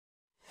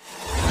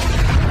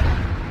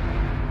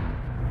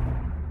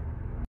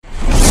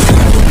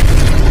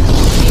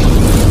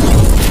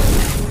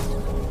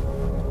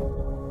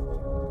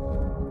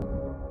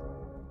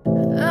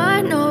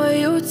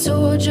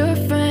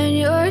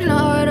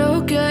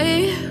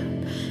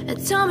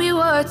tell me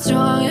what's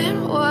wrong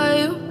and why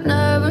you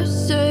never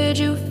said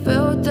you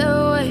felt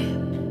that way.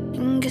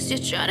 And guess you're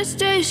trying to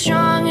stay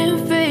strong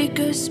and fake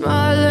a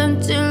smile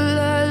until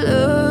I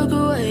look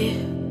away.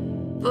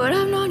 But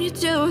I've known you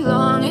too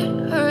long,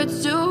 it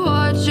hurts to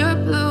watch your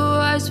blue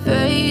eyes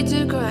fade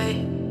to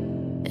gray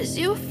as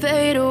you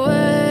fade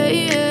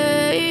away,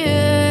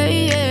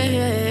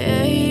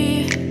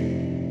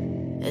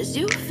 as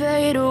you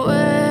fade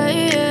away.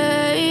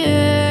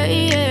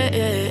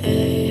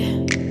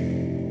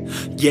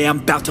 Yeah, I'm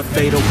about to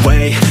fade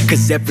away,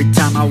 cause every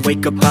time I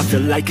wake up I feel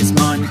like it's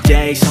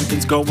Monday.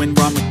 Something's going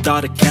wrong with all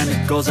the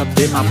chemicals up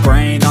in my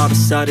brain. All of a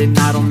sudden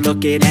I don't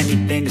look at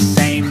anything the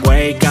same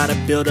way. Got a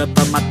buildup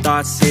of my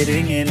thoughts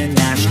sitting in an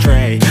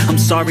ashtray. I'm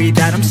sorry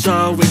that I'm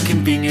so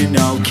inconvenient,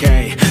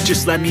 okay.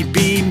 Just let me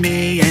be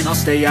me and I'll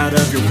stay out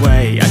of your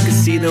way. I can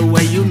see the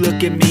way you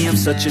look at me, I'm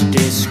such a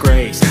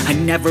disgrace. I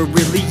never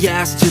really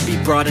asked to be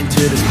brought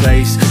into this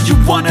place. You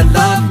wanna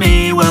love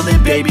me? Well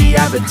then baby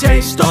I have a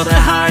taste. All the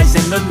highs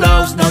and the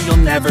lows, no, you'll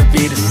never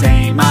be the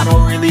same. I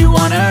don't really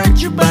wanna hurt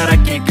you, but I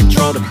can't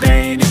control the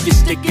pain. If you're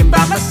sticking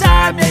by my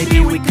side, maybe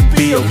we could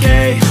be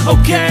okay.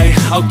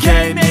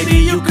 Okay, maybe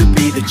you could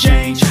be the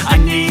change I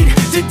need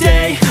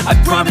today. I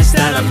promise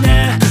that I've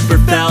never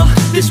felt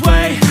this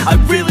way. I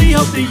really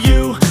hope that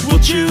you will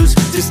choose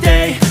to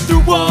stay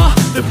through all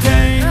the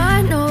pain.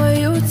 I know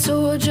you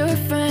told your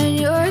friend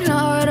you're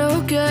not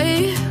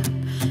okay,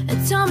 and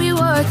tell me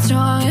what's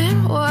wrong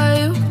and why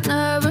you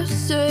never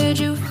said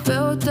you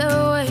felt that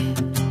way.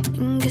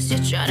 Guess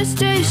you're trying to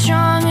stay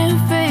strong and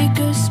fake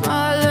a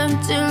smile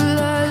until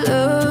I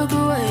look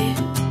away.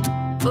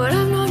 But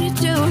I've known you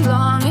too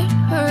long, it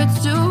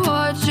hurts to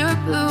watch your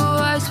blue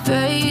eyes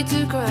fade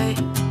to gray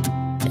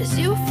as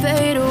you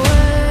fade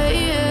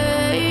away,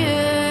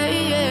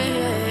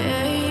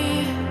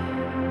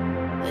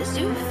 as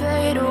you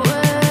fade away,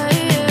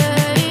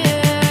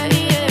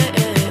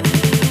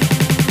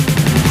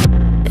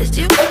 as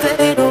you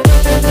fade away.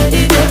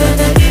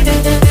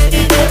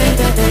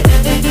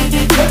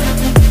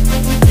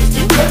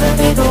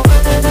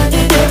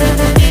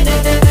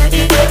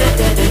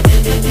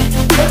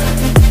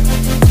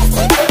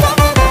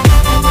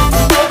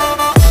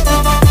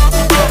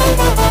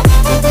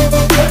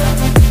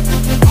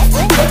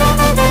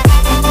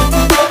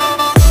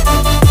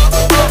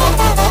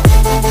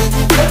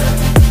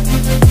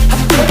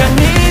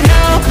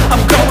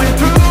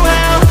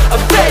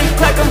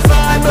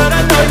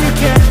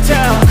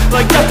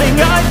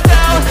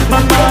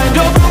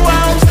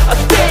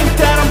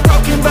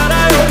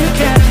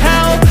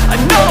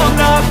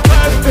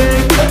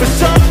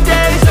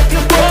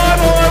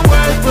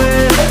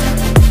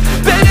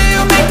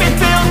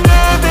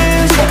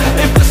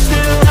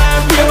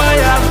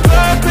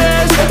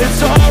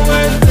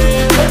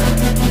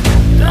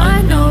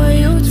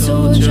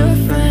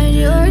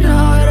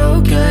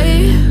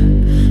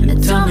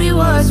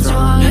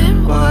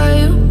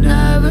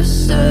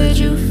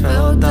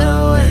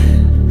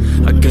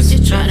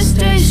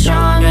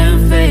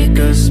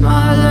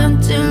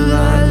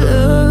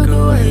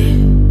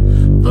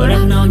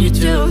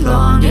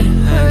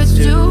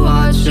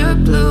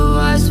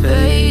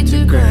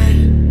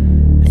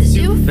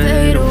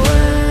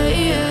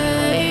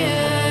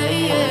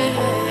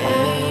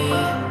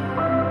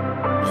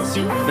 As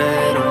you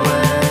fade away.